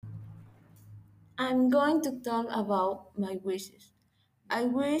I'm going to talk about my wishes. I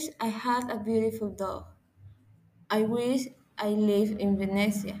wish I had a beautiful dog. I wish I lived in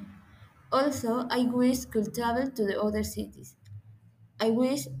Venezia. Also, I wish could travel to the other cities. I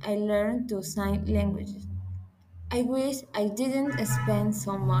wish I learned to sign languages. I wish I didn't spend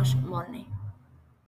so much money.